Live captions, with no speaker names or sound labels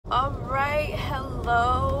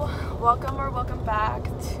Hello, welcome back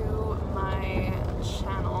to my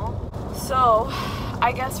channel. So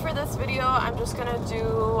I guess for this video I'm just gonna do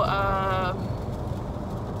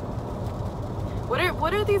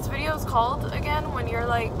what are these videos called again when you're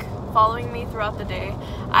like following me throughout the day?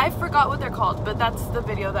 I forgot what they're called, but that's the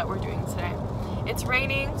video that we're doing today. It's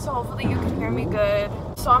raining, so hopefully you can hear me good.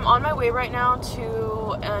 So I'm on my way right now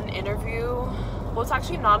to an interview. Well, it's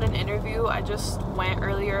actually not an interview. I just went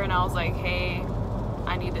earlier and I was like, hey,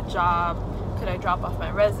 I need a job. Could I drop off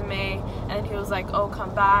my resume? And then he was like, oh,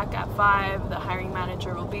 come back at 5. The hiring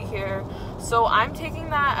manager will be here. So I'm taking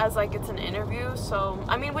that as like it's an interview. So,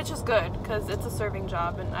 I mean, which is good because it's a serving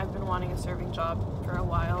job and I've been wanting a serving job for a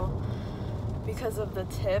while because of the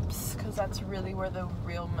tips, because that's really where the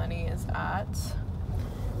real money is at.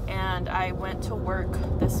 And I went to work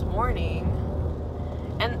this morning,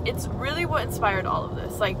 and it's really what inspired all of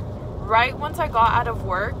this. Like, right once I got out of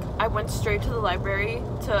work, I went straight to the library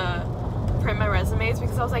to print my resumes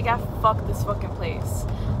because I was like, yeah, fuck this fucking place.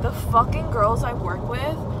 The fucking girls I work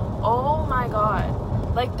with, oh my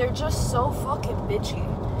god. Like, they're just so fucking bitchy.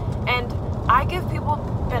 And I give people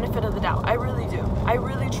benefit of the doubt. I really do. I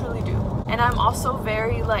really truly do. And I'm also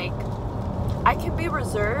very, like, I can be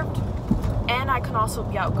reserved and I can also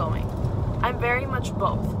be outgoing. I'm very much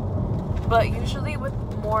both. But usually with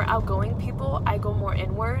more outgoing people, I go more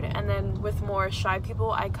inward, and then with more shy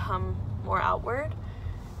people, I come more outward,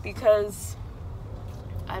 because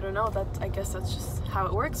I don't know, I guess that's just how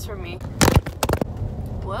it works for me.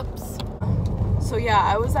 Whoops. So yeah,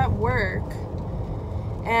 I was at work,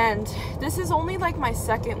 and this is only like my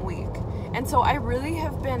second week, and so I really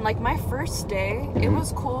have been, like, my first day, it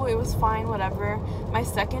was cool, it was fine, whatever. My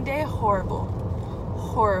second day, horrible.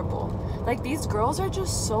 Like, these girls are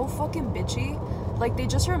just so fucking bitchy. Like, they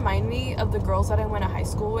just remind me of the girls that I went to high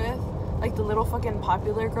school with. Like, the little fucking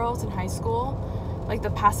popular girls in high school. Like,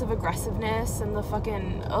 the passive aggressiveness and the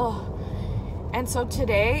fucking, ugh. And so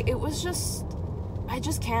today, it was just, I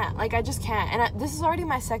just can't. Like, I just can't. And this is already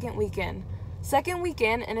my second weekend.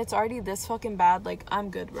 And it's already this fucking bad. Like, I'm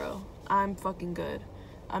good, bro. I'm fucking good.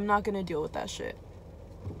 I'm not gonna deal with that shit.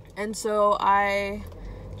 And so I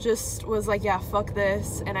just was like, yeah, fuck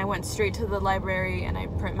this, and I went straight to the library and I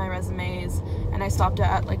print my resumes, and I stopped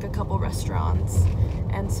at like a couple restaurants.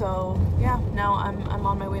 And so yeah, now I'm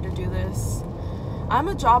on my way to do this. I'm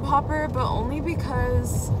a job hopper, but only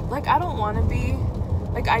because, like, I don't want to be,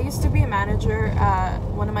 like, I used to be a manager at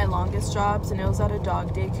one of my longest jobs, and it was at a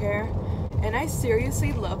dog daycare, and I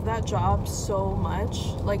seriously love that job so much,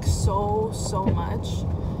 like so much.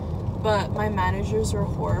 But my managers were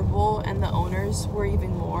horrible, and the owners were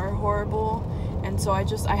even more horrible, and so I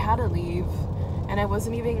had to leave. And I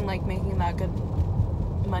wasn't even like making that good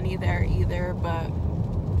money there either, but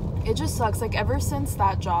it just sucks. Like, ever since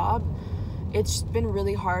that job, it's been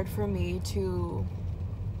really hard for me to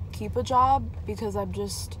keep a job because I'm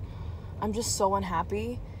just so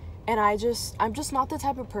unhappy. And I'm just not the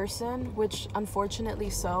type of person, which unfortunately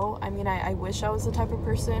so. I mean, I wish I was the type of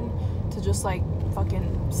person to just like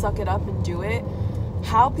fucking suck it up and do it.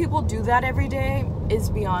 How people do that every day is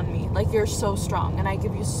beyond me. Like, you're so strong, and I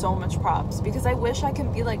give you so much props, because I wish I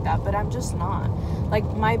can be like that, but I'm just not. Like,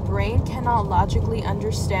 my brain cannot logically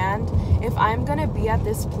understand if I'm gonna be at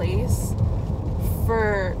this place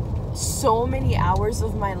for so many hours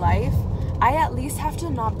of my life, I at least have to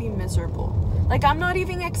not be miserable. Like, I'm not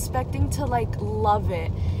even expecting to, like, love it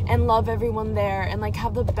and love everyone there and, like,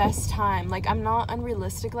 have the best time. Like, I'm not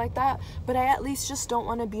unrealistic like that, but I at least just don't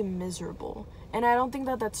want to be miserable. And I don't think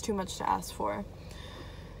that that's too much to ask for.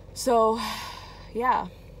 So, yeah,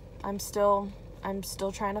 I'm still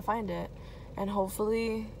trying to find it. And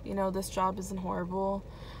hopefully, you know, this job isn't horrible.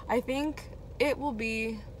 I think it will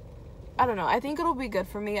be, I don't know, I think it'll be good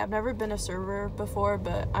for me. I've never been a server before,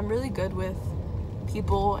 but I'm really good with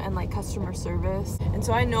people and like customer service, and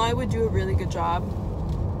so I know I would do a really good job.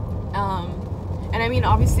 And I mean,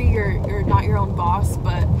 obviously you're not your own boss,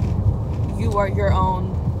 but you are your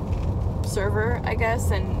own server, I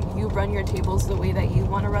guess, and you run your tables the way that you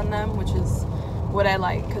want to run them, which is what I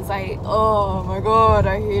like, because oh my god,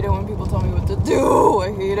 I hate it when people tell me what to do.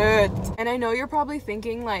 I hate it. And I know you're probably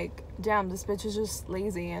thinking like, damn, this bitch is just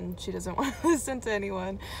lazy and she doesn't want to listen to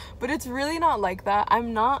anyone, but it's really not like that.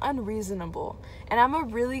 I'm not unreasonable, and I'm a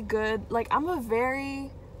really good, like, I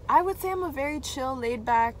would say I'm a very chill, laid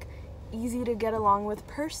back, easy to get along with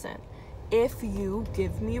person if you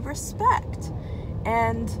give me respect.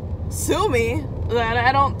 And sue me that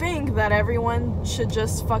I don't think that everyone should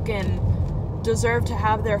just fucking deserve to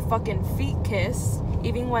have their fucking feet kissed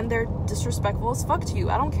even when they're disrespectful as fuck to you.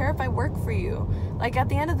 I don't care if I work for you. Like, at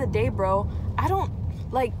the end of the day, bro, I don't,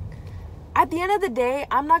 like, at the end of the day,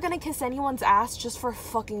 I'm not gonna kiss anyone's ass just for a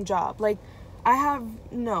fucking job. Like, I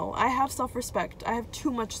have self-respect. I have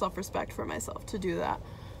too much self-respect for myself to do that.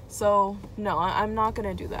 So, no, I'm not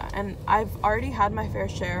gonna do that. And I've already had my fair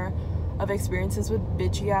share of experiences with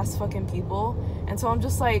bitchy-ass fucking people. And so I'm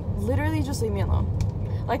just like, literally just leave me alone.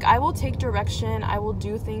 Like, I will take direction. I will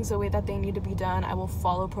do things the way that they need to be done. I will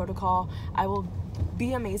follow protocol. I will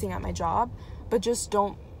be amazing at my job. But just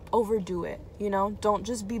don't overdo it, you know? Don't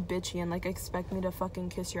just be bitchy and, like, expect me to fucking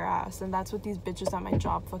kiss your ass. And that's what these bitches at my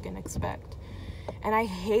job fucking expect. And I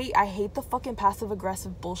hate the fucking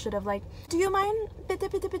passive-aggressive bullshit of, like, do you mind?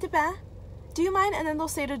 Do you mind? And then they'll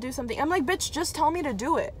say to do something. I'm like, bitch, just tell me to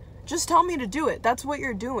do it. Just tell me to do it. That's what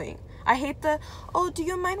you're doing. I hate the, oh, do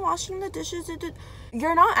you mind washing the dishes?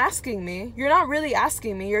 You're not asking me. You're not really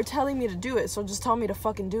asking me. You're telling me to do it. So just tell me to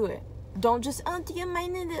fucking do it. Don't just, oh, do you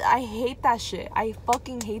mind? I hate that shit. I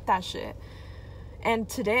fucking hate that shit. And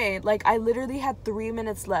today, like, I literally had 3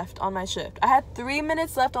 minutes left on my shift. I had 3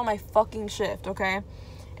 minutes left on my fucking shift, okay?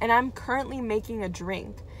 And I'm currently making a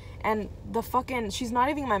drink. And the fucking, she's not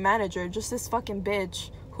even my manager, just this fucking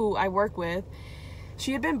bitch who I work with.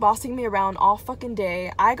 She had been bossing me around all fucking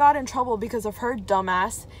day. I got in trouble because of her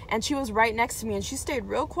dumbass, and she was right next to me, and she stayed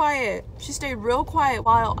real quiet. She stayed real quiet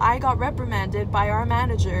while I got reprimanded by our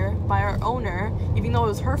manager, by our owner, even though it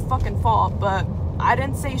was her fucking fault, but I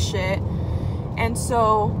didn't say shit. And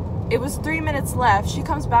so it was 3 minutes left. She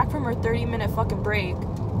comes back from her 30-minute fucking break.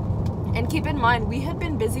 And keep in mind, we had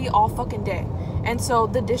been busy all fucking day. And so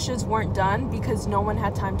the dishes weren't done because no one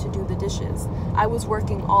had time to do the dishes. I was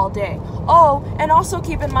working all day. Oh, and also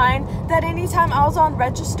keep in mind that anytime I was on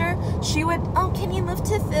register, she would, oh, can you move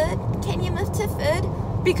to food? Can you move to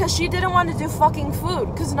food? Because she didn't want to do fucking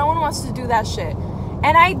food. Because no one wants to do that shit.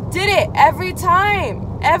 And I did it every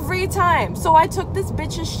time. Every time. So I took this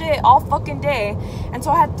bitch's shit all fucking day. And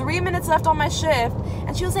so I had 3 minutes left on my shift.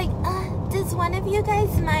 And she was like, does one of you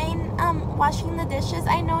guys mind washing the dishes?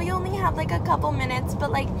 I know you only have like a couple minutes, but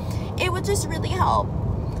like it would just really help.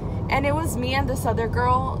 And it was me and this other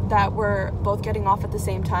girl that were both getting off at the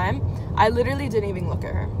same time. I literally didn't even look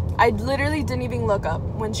at her. I literally didn't even look up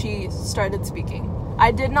when she started speaking.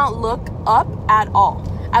 I did not look up at all.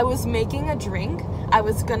 I was making a drink. I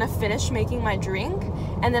was gonna finish making my drink,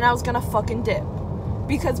 and then I was gonna fucking dip.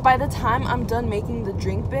 Because by the time I'm done making the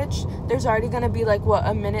drink, bitch, there's already gonna be like, what,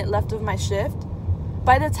 a minute left of my shift?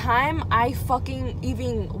 By the time I fucking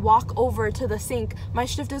even walk over to the sink, my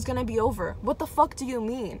shift is gonna be over. What the fuck do you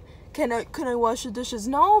mean? Can I wash the dishes?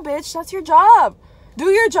 No, bitch, that's your job. Do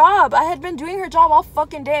your job. I had been doing her job all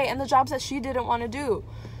fucking day, and the jobs that she didn't want to do.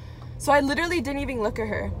 So I literally didn't even look at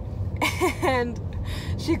her. And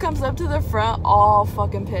she comes up to the front all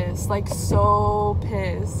fucking pissed, like so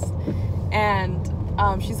pissed. And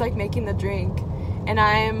she's like making the drink, and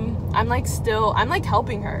I'm like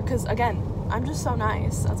helping her, because again, I'm just so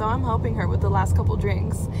nice. So I'm helping her with the last couple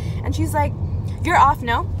drinks. And she's like, you're off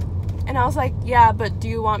now? And I was like, yeah, but do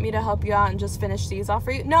you want me to help you out and just finish these off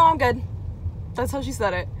for you? No, I'm good. That's how she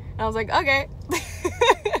said it. And I was like, okay.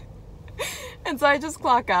 And so I just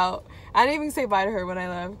clock out. I didn't even say bye to her when I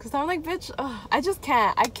left, because I'm like, bitch, I just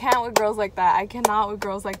can't. I can't with girls like that. I cannot with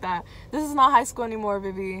girls like that. This is not high school anymore,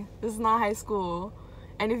 baby. This is not high school.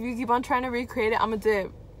 And if you keep on trying to recreate it, I'm a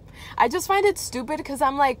dip. I just find it stupid, because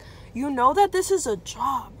I'm like, you know that this is a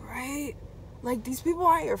job, right? Like, these people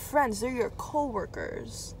aren't your friends. They're your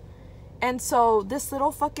co-workers. And so this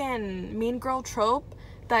little fucking mean girl trope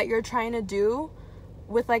that you're trying to do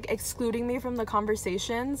with, like, excluding me from the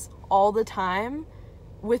conversations all the time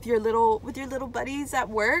with your little buddies at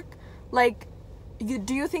work, like,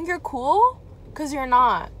 do you think you're cool? Because you're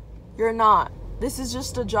not. You're not. This is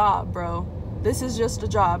just a job, bro. This is just a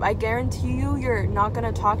job. I guarantee you're not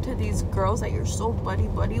gonna talk to these girls that you're so buddy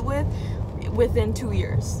with within 2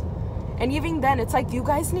 years. And even then, it's like, you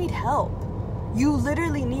guys need help. You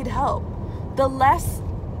literally need help. The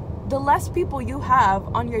less people you have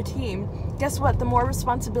on your team, guess what? The more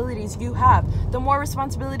responsibilities you have. The more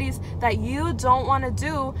responsibilities that you don't want to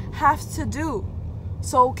do, have to do.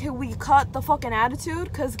 So can we cut the fucking attitude?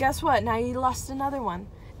 Because guess what? Now you lost another one.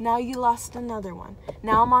 Now you lost another one.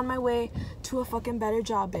 Now I'm on my way to a fucking better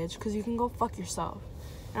job, bitch, because you can go fuck yourself.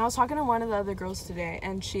 And I was talking to one of the other girls today,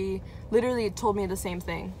 and she literally told me the same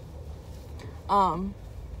thing.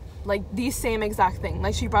 Like, the same exact thing.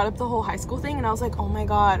 Like, she brought up the whole high school thing, and I was like, oh my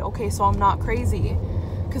god, okay, so I'm not crazy.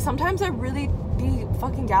 Because sometimes I really be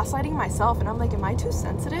fucking gaslighting myself, and I'm like, am I too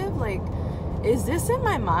sensitive? Like, is this in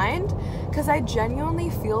my mind? Because I genuinely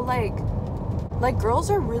feel like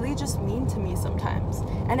girls are really just mean to me sometimes,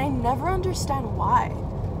 and I never understand why.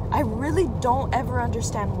 I really don't ever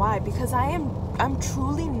understand why, because I'm a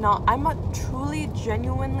truly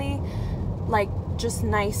genuinely like just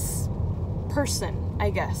nice person, I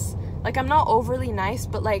guess. Like, I'm not overly nice,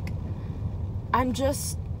 but like I'm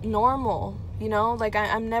just normal, you know? Like,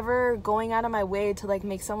 I'm never going out of my way to like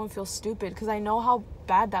make someone feel stupid, because I know how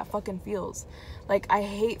bad that fucking feels. Like, I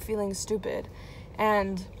hate feeling stupid.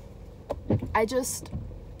 And I just,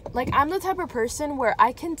 like, I'm the type of person where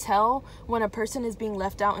I can tell when a person is being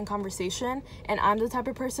left out in conversation, and I'm the type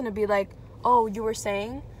of person to be like, oh, you were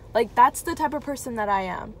saying? Like, that's the type of person that I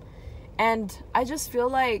am. And I just feel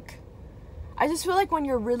like when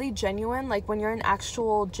you're really genuine, like when you're an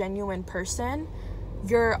actual genuine person,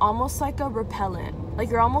 you're almost like a repellent. Like,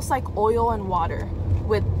 you're almost like oil and water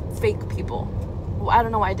with fake people. Well, I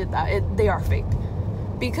don't know why I did that. They are fake.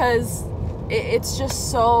 Because it's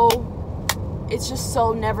just so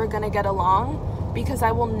never gonna get along, because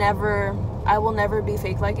I will never be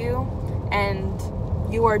fake like you, and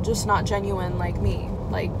you are just not genuine like me.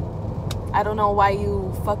 Like, I don't know why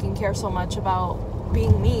you fucking care so much about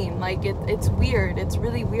being mean. Like, it's weird. It's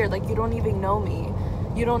really weird. Like, you don't even know me.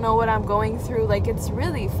 You don't know what I'm going through. Like, it's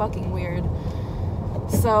really fucking weird.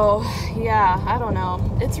 So, yeah, I don't know.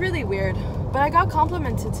 It's really weird. But I got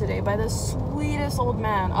complimented today by the sweetest old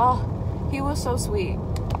man. Oh, he was so sweet.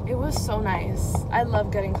 It was so nice. I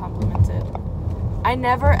love getting complimented. I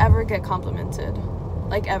never ever get complimented.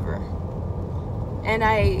 Like, ever. And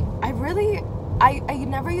I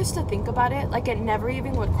never used to think about it. Like, it never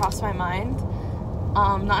even would cross my mind.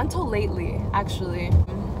 Not until lately, actually.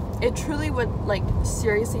 It truly would, like,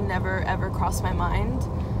 seriously never ever cross my mind.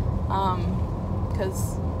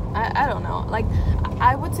 Because I don't know. Like,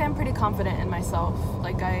 I would say I'm pretty confident in myself.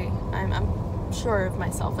 Like, I'm sure of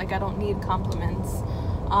myself. Like, I don't need compliments.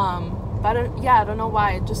 But I don't know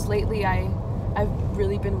why. Just lately, I've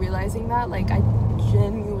really been realizing that. Like, I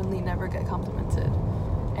genuinely never get complimented.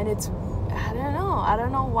 And it's, I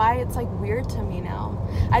don't know why it's like weird to me now.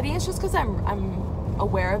 I think it's just because I'm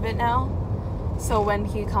aware of it now. So when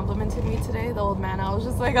he complimented me today, the old man, I was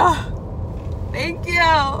just like, oh, thank you.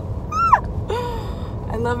 I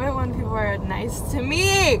love it when people are nice to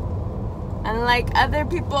me, unlike other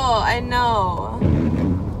people I know.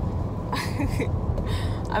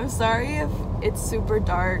 I'm sorry if it's super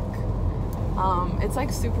dark. It's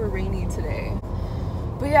like super rainy today.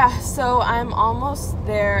 But yeah, so I'm almost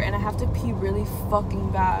there, and I have to pee really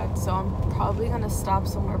fucking bad. So I'm probably gonna stop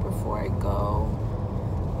somewhere before I go,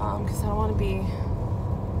 because I don't want to be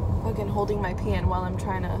fucking holding my pee in while I'm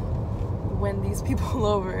trying to win these people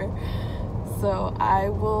over. So I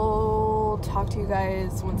will talk to you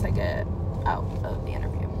guys once I get out of the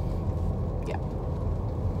interview. Yeah.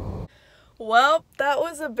 Well, that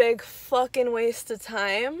was a big fucking waste of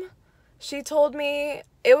time. She told me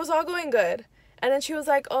it was all going good. And then she was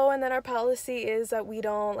like, oh, and then our policy is that we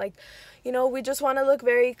don't, like, you know, we just want to look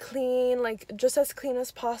very clean, like, just as clean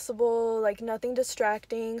as possible, like, nothing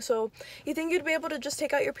distracting. So you think you'd be able to just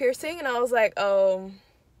take out your piercing? And I was like, oh,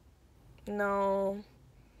 no.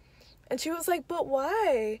 And she was like, but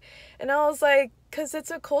why? And I was like, because it's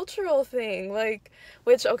a cultural thing, like,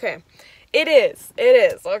 which, okay, it is,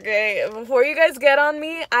 okay? Before you guys get on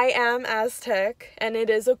me, I am Aztec, and it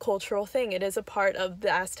is a cultural thing. It is a part of the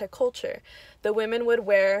Aztec culture. The women would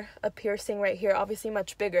wear a piercing right here, obviously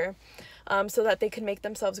much bigger, so that they could make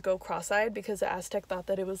themselves go cross-eyed, because the Aztec thought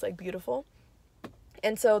that it was, like, beautiful.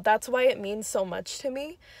 And so that's why it means so much to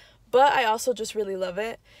me. But I also just really love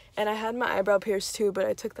it. And I had my eyebrow pierced too, but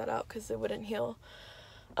I took that out because it wouldn't heal.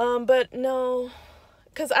 But no,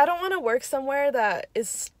 because I don't want to work somewhere that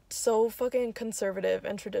is so fucking conservative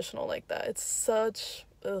and traditional like that. It's such,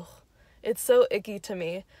 it's so icky to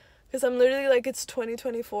me. Because I'm literally like, it's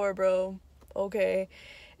 2024, bro. Okay.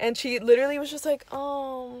 And she literally was just like,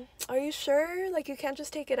 are you sure? Like, you can't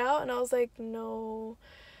just take it out? And I was like, no,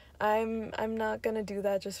 I'm not gonna do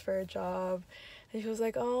that just for a job. And she was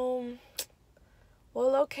like, oh,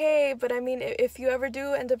 well, okay, but I mean, if you ever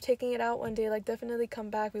do end up taking it out one day, like, definitely come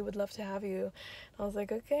back. We would love to have you. And I was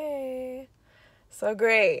like, okay. So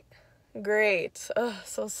great. Ugh,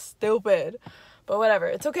 so stupid. But whatever.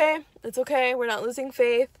 It's okay. It's okay. We're not losing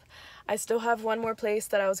faith. I still have one more place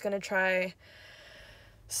that I was going to try.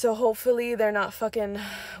 So hopefully they're not fucking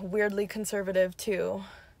weirdly conservative too.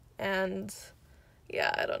 And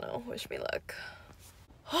yeah, I don't know. Wish me luck.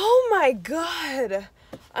 Oh my god,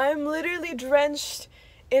 I'm literally drenched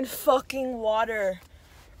in fucking water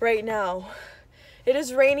right now. It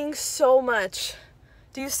is raining so much.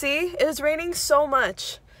 Do you see? It is raining so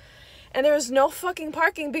much. And there is no fucking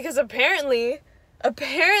parking because apparently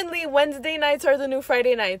Wednesday nights are the new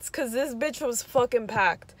Friday nights, because this bitch was fucking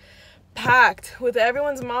packed. packed with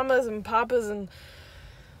everyone's mamas and papas and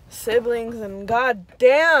siblings, and god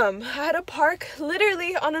damn, I had to park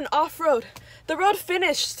literally on an off-road. The road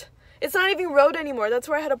finished. It's not even road anymore. That's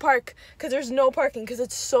where I had to park because there's no parking because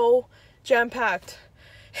it's so jam-packed.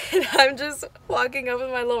 And I'm just walking up with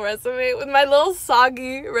my little resume, with my little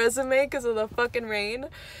soggy resume because of the fucking rain.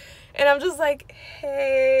 And I'm just like,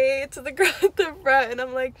 hey, to the girl at the front. And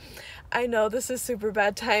I'm like, I know this is super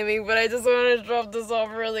bad timing, but I just wanted to drop this off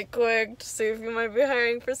really quick to see if you might be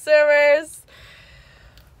hiring for servers.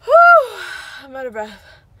 Whew, I'm out of breath.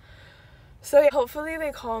 So yeah, hopefully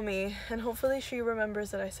they call me, and hopefully she remembers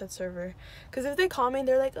that I said server. Because if they call me and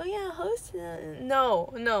they're like, oh yeah, host.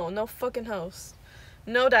 No fucking host.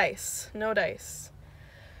 No dice. No dice.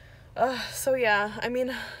 So yeah, I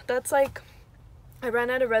mean, that's like, I ran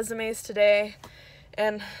out of resumes today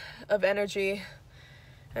and of energy,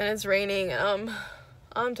 and it's raining. I'm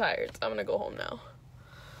tired, so I'm gonna go home now.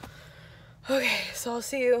 Okay, so I'll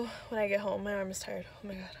see you when I get home. My arm is tired. Oh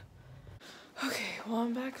my god. Okay, well,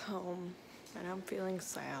 I'm back home and I'm feeling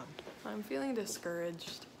sad. I'm feeling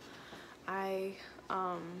discouraged. I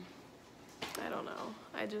don't know.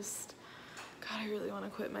 I really want to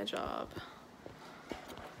quit my job.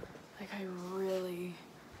 Like, I really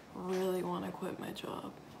want to quit my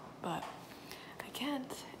job, but I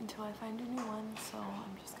can't until I find a new one, so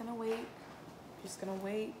I'm just gonna wait.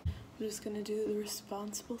 I'm just gonna do the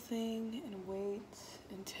responsible thing and wait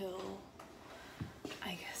until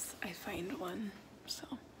I guess I find one.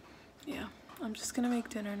 So yeah, I'm just gonna make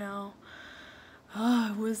dinner now.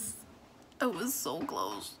 I was so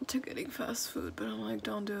close to getting fast food, but I'm like,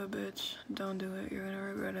 don't do it, bitch. Don't do it. You're gonna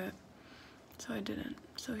regret it. So I didn't.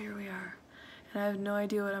 So here we are. And I have no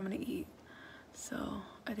idea what I'm gonna eat. So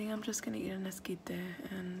I think I'm just gonna eat an esquite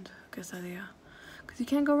and quesadilla. Because you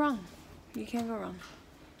can't go wrong. You can't go wrong.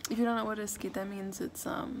 If you don't know what esquite means, it's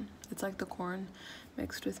like the corn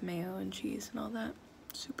mixed with mayo and cheese and all that.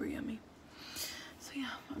 Super yummy. So yeah,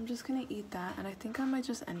 I'm just gonna eat that, and I think I might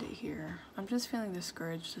just end it here. I'm just feeling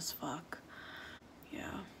discouraged as fuck.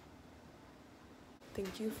 Yeah.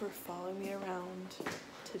 Thank you for following me around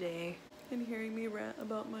today and hearing me rant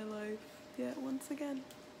about my life yet once again.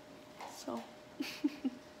 So,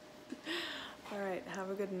 all right, have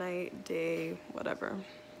a good night, day, whatever.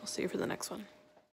 I'll see you for the next one.